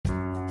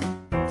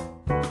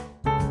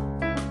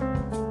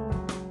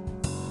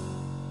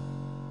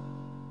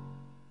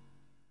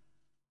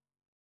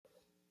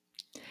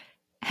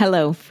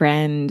Hello,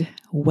 friend.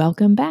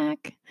 Welcome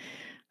back.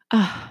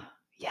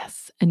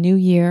 Yes, a new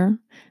year,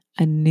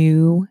 a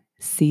new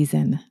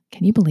season.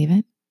 Can you believe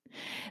it?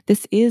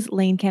 This is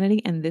Lane Kennedy,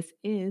 and this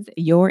is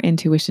Your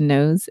Intuition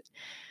Knows.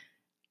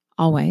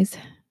 Always,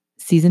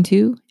 season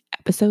 2,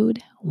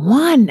 episode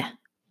 1.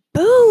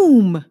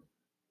 Boom!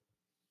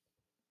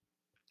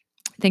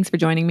 Thanks for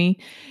joining me.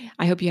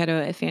 I hope you had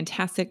a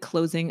fantastic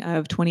closing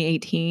of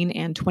 2018,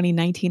 and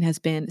 2019 has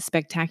been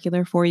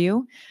spectacular for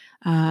you.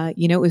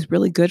 It was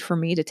really good for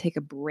me to take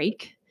a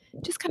break,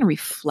 just kind of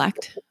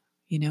reflect.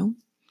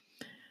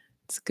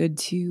 It's good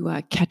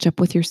to catch up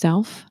with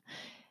yourself.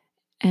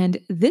 And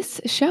this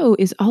show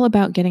is all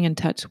about getting in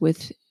touch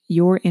with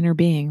your inner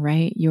being,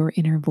 right? Your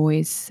inner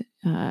voice,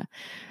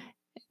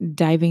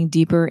 diving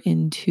deeper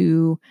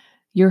into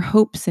your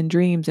hopes and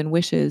dreams and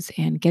wishes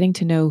and getting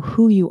to know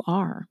who you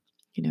are.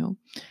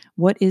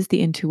 What is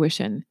the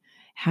intuition?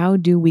 How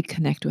do we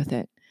connect with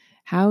it?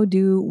 How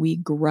do we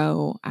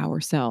grow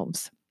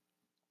ourselves?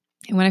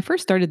 And when I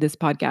first started this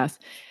podcast,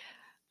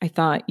 I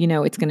thought,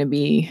 it's going to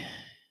be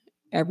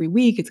every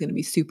week, it's going to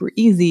be super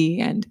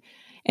easy. And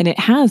it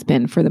has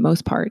been for the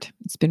most part.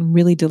 It's been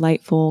really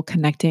delightful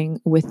connecting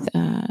with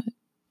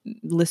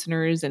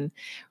listeners and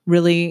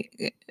really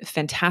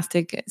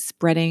fantastic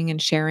spreading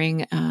and sharing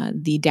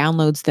the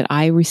downloads that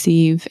I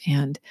receive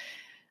and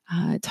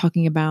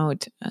talking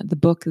about the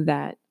book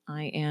that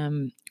I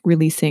am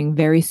releasing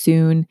very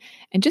soon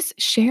and just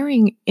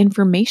sharing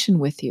information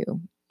with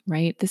you,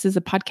 right? This is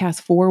a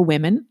podcast for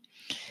women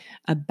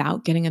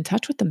about getting in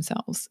touch with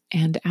themselves.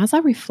 And as I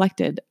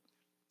reflected,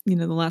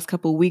 the last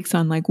couple of weeks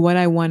on like what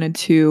I wanted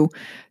to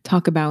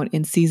talk about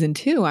in season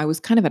 2, I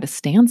was kind of at a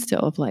standstill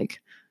of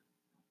like,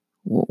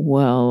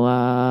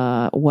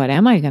 well, what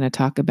am I going to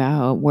talk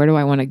about? Where do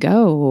I want to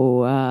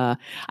go?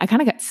 I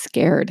kind of got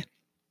scared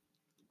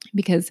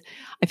because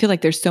I feel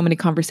like there's so many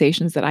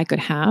conversations that I could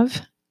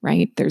have,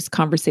 right? There's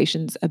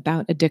conversations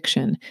about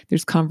addiction.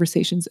 There's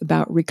conversations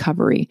about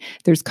recovery.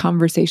 There's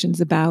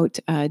conversations about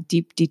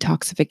deep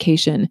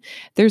detoxification.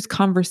 There's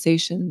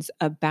conversations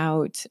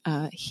about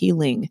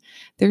healing.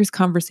 There's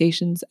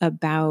conversations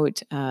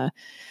about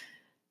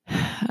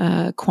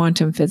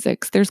quantum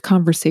physics. There's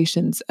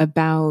conversations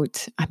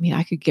about,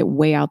 I could get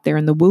way out there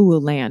in the woo-woo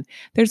land.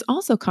 There's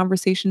also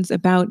conversations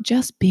about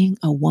just being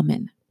a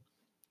woman,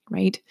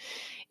 right?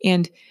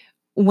 And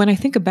when I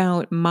think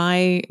about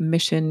my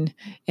mission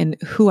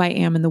and who I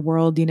am in the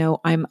world,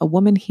 I'm a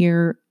woman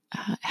here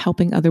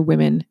helping other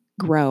women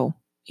grow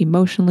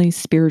emotionally,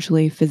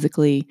 spiritually,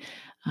 physically,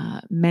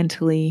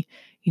 mentally.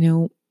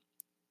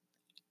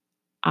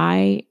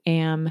 I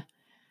am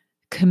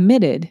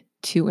committed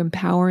to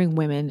empowering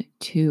women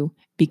to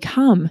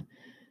become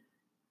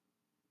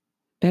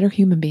better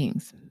human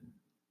beings,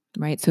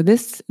 right? So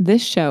this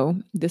show,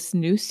 this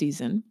new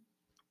season,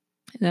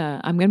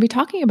 I'm going to be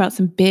talking about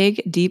some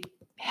big, deep,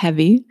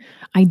 heavy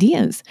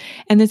ideas.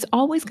 And it's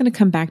always going to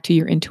come back to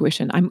your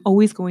intuition. I'm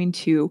always going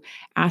to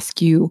ask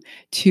you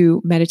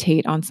to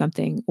meditate on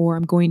something, or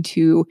I'm going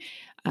to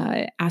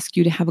ask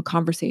you to have a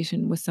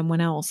conversation with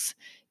someone else,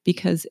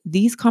 because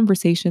these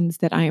conversations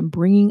that I am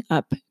bringing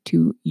up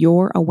to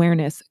your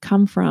awareness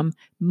come from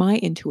my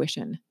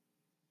intuition.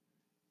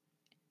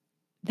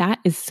 That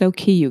is so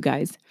key, you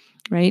guys,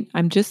 right?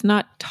 I'm just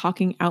not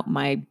talking out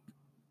my,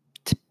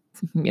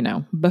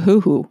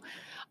 bahoo-hoo.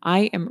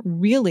 I am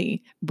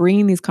really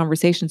bringing these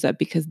conversations up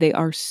because they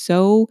are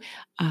so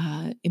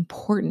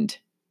important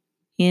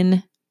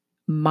in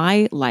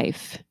my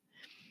life,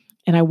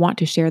 and I want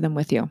to share them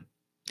with you.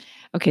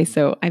 Okay,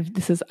 so I've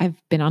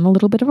been on a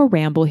little bit of a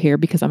ramble here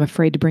because I'm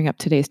afraid to bring up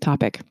today's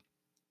topic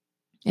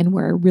and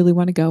where I really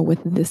want to go with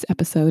this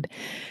episode,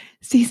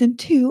 season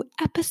 2,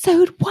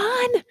 episode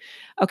 1.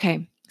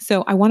 Okay,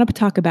 so I want to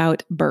talk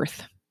about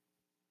birth.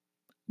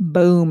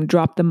 Boom,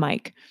 drop the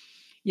mic.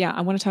 Yeah,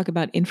 I want to talk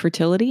about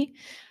infertility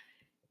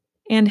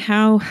and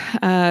how,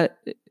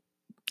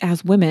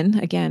 as women,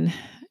 again,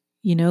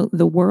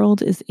 the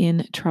world is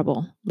in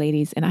trouble,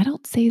 ladies. And I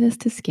don't say this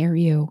to scare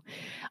you.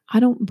 I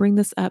don't bring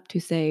this up to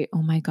say,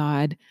 oh my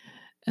God,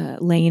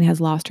 Lane has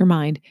lost her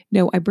mind.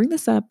 No, I bring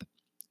this up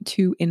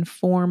to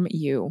inform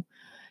you,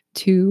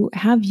 to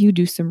have you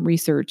do some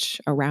research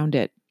around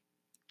it.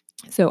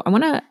 So I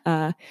want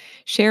to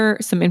share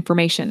some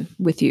information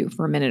with you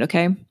for a minute,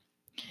 okay?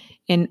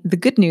 And the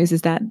good news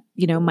is that,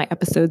 my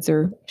episodes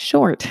are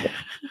short.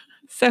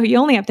 So you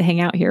only have to hang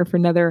out here for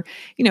another,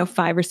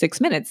 5 or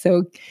 6 minutes.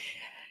 So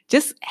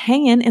just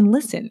hang in and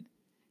listen,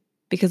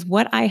 because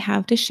what I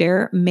have to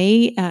share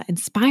may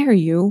inspire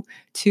you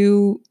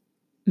to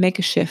make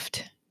a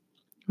shift,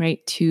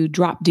 right? To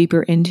drop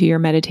deeper into your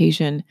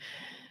meditation.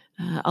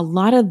 A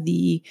lot of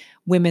the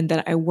women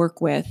that I work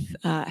with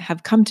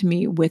have come to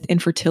me with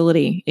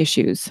infertility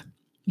issues.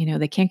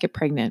 They can't get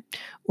pregnant,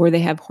 or they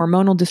have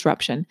hormonal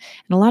disruption.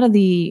 And a lot of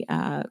the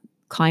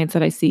clients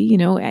that I see,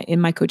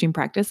 in my coaching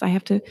practice, I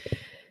have to,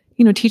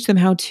 teach them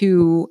how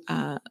to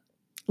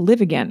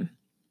live again,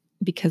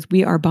 because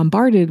we are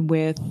bombarded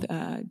with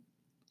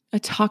a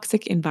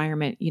toxic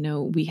environment.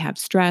 We have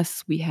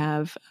stress, we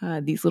have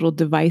these little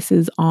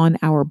devices on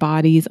our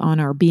bodies, on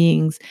our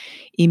beings,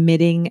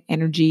 emitting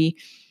energy.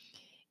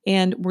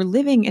 And we're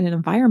living in an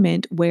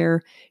environment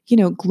where,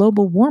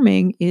 global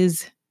warming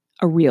is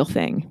a real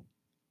thing.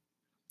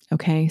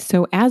 Okay.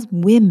 So as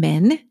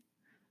women, I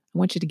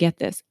want you to get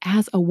this,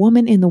 as a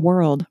woman in the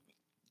world,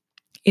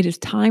 it is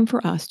time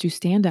for us to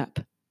stand up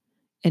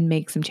and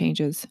make some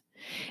changes.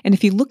 And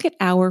if you look at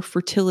our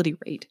fertility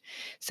rate,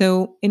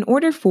 so in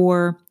order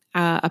for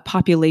a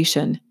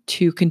population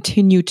to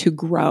continue to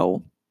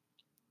grow,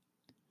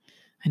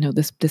 I know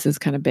this is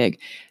kind of big.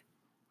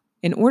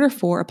 In order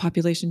for a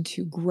population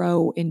to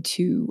grow and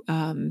to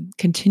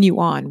continue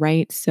on,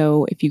 right?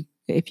 So if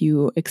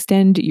you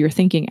extend your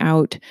thinking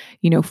out,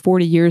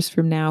 40 years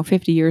from now,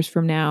 50 years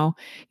from now,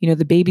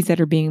 the babies that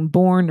are being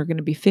born are going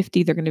to be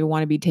 50. They're going to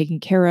want to be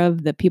taken care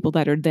of. The people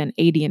that are then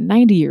 80 and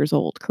 90 years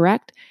old,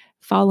 correct?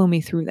 Follow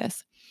me through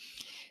this.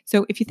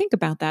 So if you think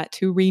about that,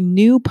 to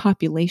renew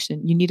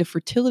population, you need a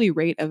fertility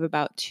rate of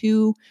about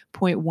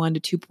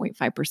 2.1 to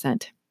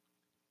 2.5%.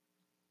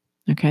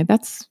 Okay,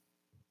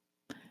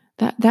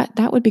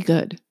 that would be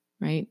good,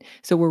 right?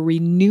 So we're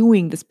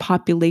renewing this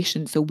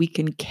population so we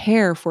can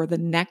care for the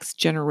next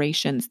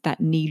generations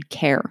that need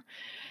care,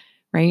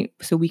 right?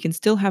 So we can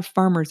still have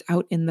farmers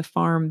out in the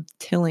farm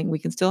tilling. We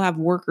can still have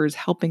workers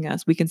helping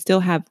us. We can still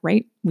have,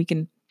 right? We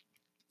can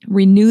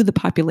renew the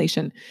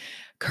population.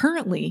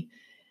 Currently,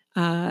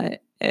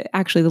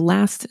 actually, the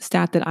last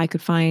stat that I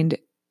could find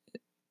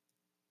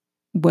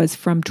was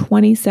from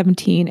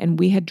 2017, and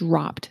we had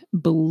dropped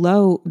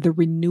below the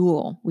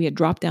renewal. We had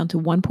dropped down to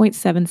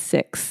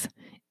 1.76.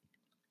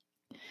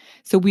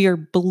 So we are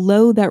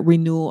below that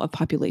renewal of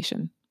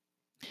population.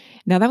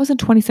 Now that was in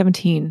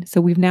 2017. So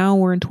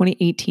we're in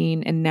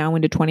 2018 and now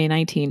into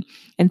 2019,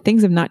 and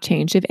things have not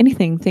changed. If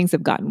anything, things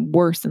have gotten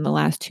worse in the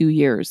last 2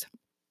 years,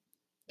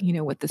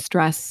 with the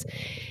stress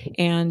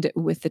and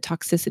with the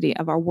toxicity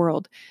of our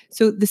world.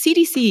 So the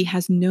CDC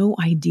has no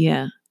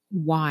idea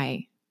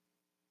why,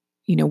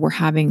 we're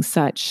having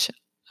such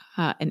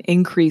an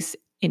increase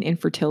in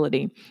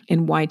infertility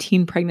and why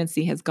teen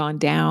pregnancy has gone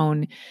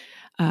down,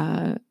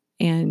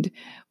 and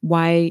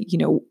why,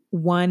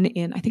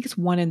 I think it's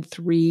 1 in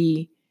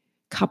 3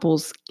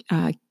 couples,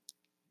 I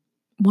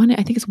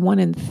think it's 1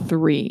 in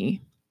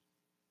 3.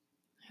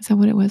 Is that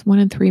what it was? 1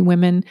 in 3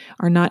 women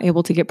are not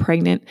able to get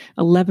pregnant.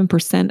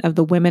 11% of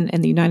the women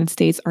in the United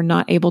States are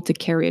not able to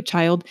carry a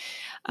child.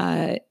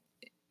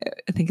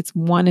 I think it's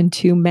 1 in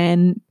 2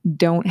 men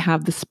don't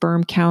have the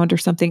sperm count or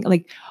something.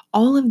 Like,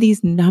 all of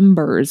these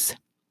numbers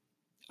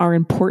are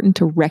important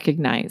to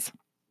recognize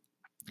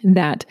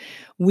that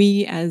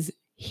we as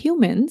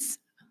humans,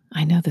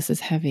 I know this is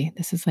heavy.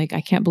 This is like,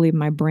 I can't believe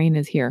my brain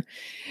is here,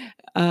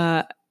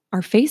 are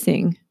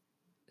facing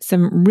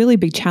some really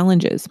big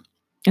challenges.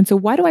 And so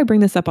why do I bring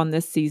this up on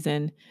this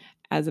season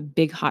as a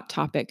big hot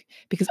topic?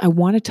 Because I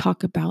want to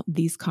talk about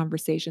these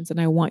conversations,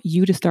 and I want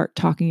you to start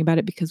talking about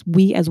it, because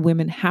we as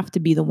women have to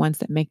be the ones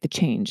that make the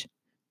change.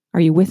 Are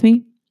you with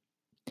me?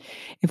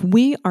 If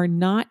we are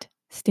not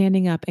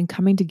standing up and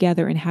coming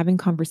together and having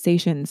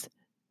conversations,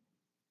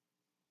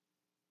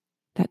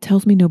 that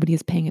tells me nobody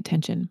is paying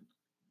attention.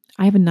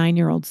 I have a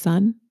 9-year-old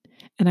son,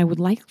 and I would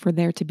like for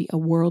there to be a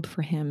world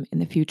for him in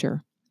the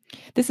future.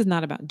 This is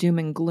not about doom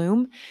and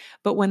gloom,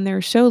 but when there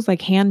are shows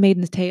like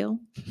Handmaid's Tale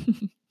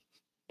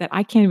that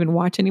I can't even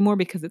watch anymore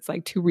because it's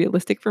like too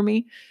realistic for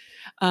me.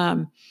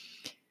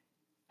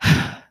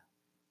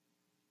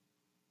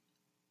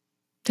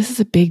 This is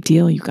a big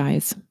deal, you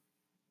guys.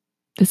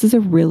 This is a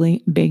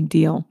really big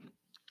deal.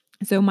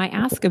 So my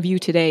ask of you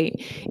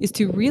today is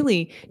to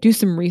really do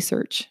some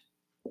research.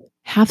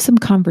 Have some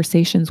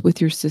conversations with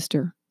your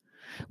sister,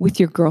 with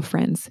your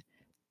girlfriends.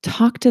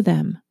 Talk to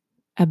them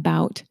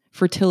about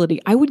fertility.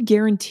 I would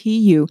guarantee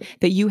you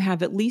that you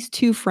have at least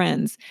 2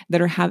 friends that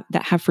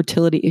have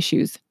fertility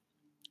issues,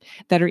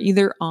 that are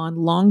either on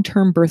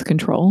long-term birth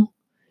control,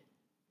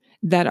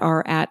 that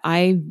are at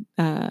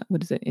IVF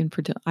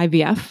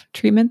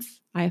treatments,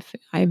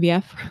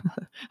 IVF.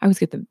 I always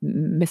get them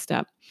mixed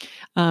up.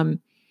 That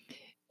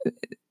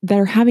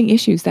are having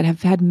issues, that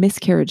have had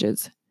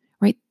miscarriages.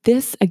 Right?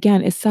 This,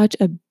 again, is such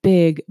a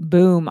big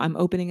boom. I'm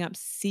opening up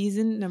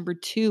season number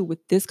 2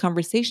 with this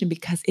conversation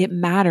because it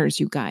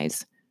matters, you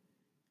guys.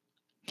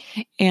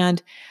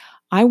 And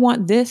I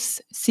want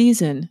this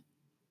season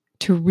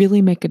to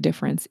really make a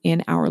difference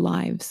in our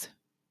lives.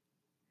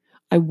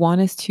 I want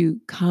us to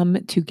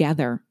come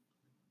together.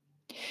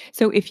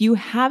 So if you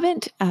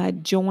haven't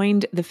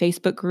joined the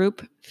Facebook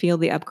group, Feel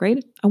the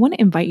Upgrade, I want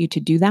to invite you to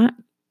do that.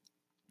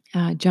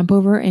 Jump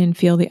over and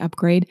Feel the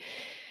Upgrade.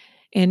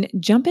 And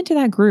jump into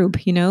that group.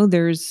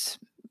 There's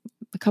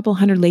a couple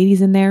hundred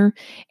ladies in there.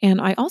 And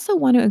I also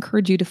want to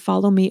encourage you to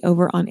follow me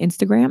over on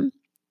Instagram,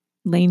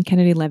 Lane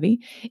Kennedy Levy,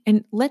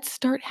 and let's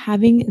start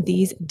having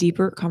these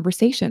deeper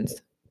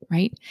conversations,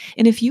 right?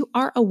 And if you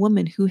are a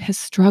woman who has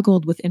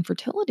struggled with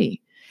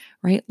infertility,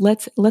 right,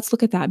 let's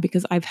look at that,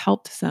 because I've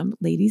helped some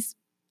ladies,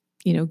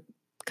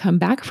 come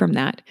back from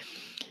that.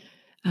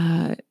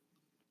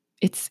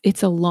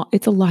 It's a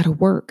lot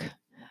of work.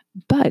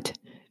 But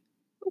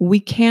we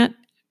can't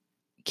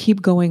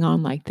keep going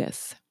on like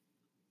this.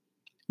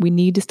 We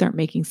need to start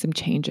making some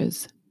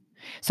changes.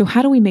 So,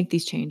 how do we make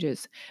these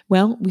changes?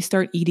 Well, we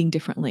start eating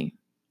differently.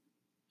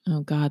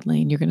 Oh, God,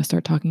 Lane, you're going to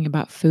start talking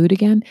about food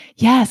again?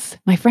 Yes,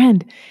 my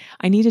friend,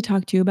 I need to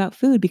talk to you about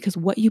food because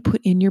what you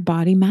put in your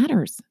body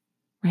matters,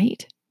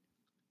 right?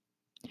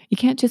 You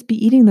can't just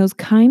be eating those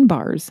kind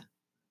bars.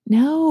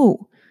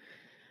 No,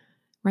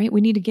 right?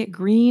 We need to get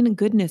green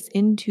goodness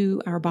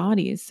into our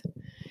bodies.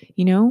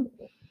 You know,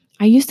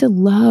 I used to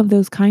love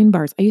those kind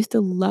bars. I used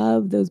to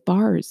love those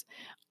bars.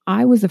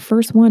 I was the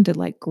first one to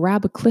like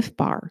grab a Cliff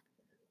Bar.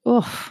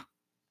 Oh,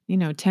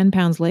 10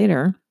 pounds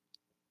later,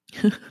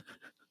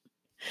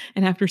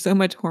 and after so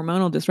much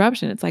hormonal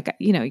disruption, it's like,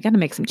 you got to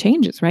make some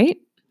changes, right?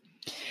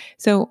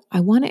 So I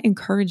want to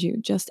encourage you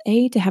just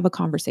to have a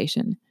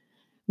conversation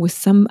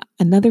with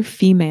another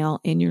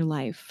female in your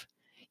life,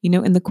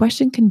 and the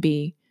question can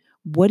be,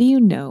 what do you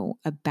know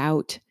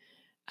about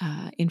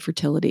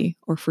infertility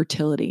or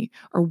fertility?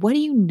 Or what do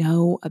you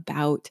know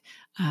about,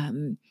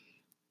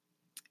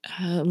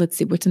 let's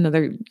see, what's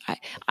another?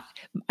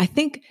 I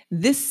think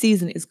this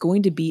season is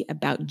going to be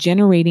about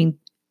generating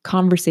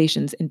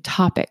conversations and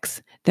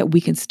topics that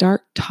we can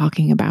start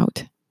talking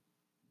about.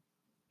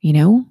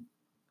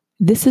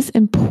 This is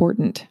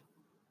important.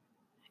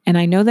 And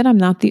I know that I'm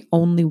not the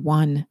only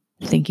one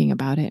thinking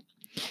about it.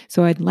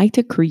 So I'd like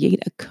to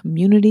create a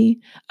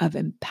community of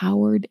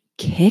empowered,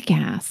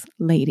 kick-ass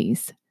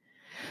ladies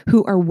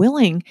who are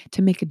willing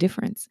to make a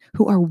difference,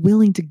 who are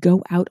willing to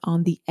go out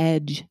on the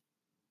edge.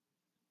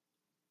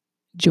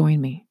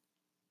 Join me,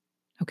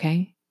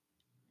 okay?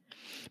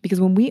 Because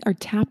when we are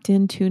tapped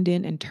in, tuned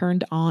in, and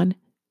turned on,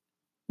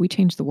 we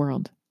change the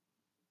world.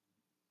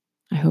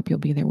 I hope you'll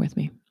be there with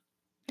me.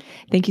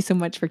 Thank you so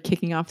much for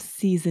kicking off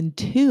season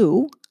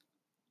 2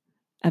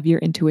 of Your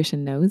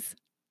Intuition Knows.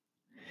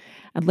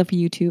 I'd love for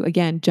you to,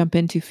 again, jump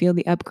into Feel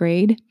the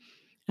Upgrade,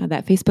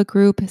 that Facebook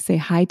group. Say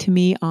hi to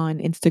me on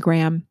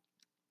Instagram.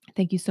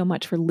 Thank you so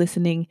much for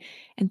listening.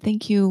 And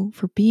thank you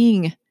for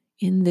being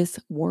in this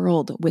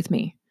world with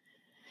me.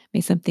 May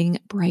something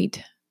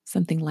bright,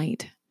 something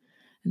light,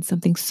 and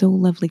something so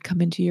lovely come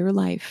into your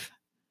life,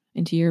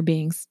 into your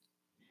beings.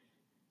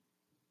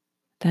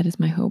 That is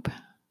my hope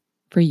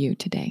for you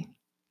today.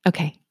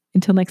 Okay,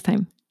 until next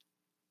time,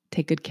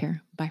 take good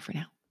care. Bye for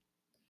now.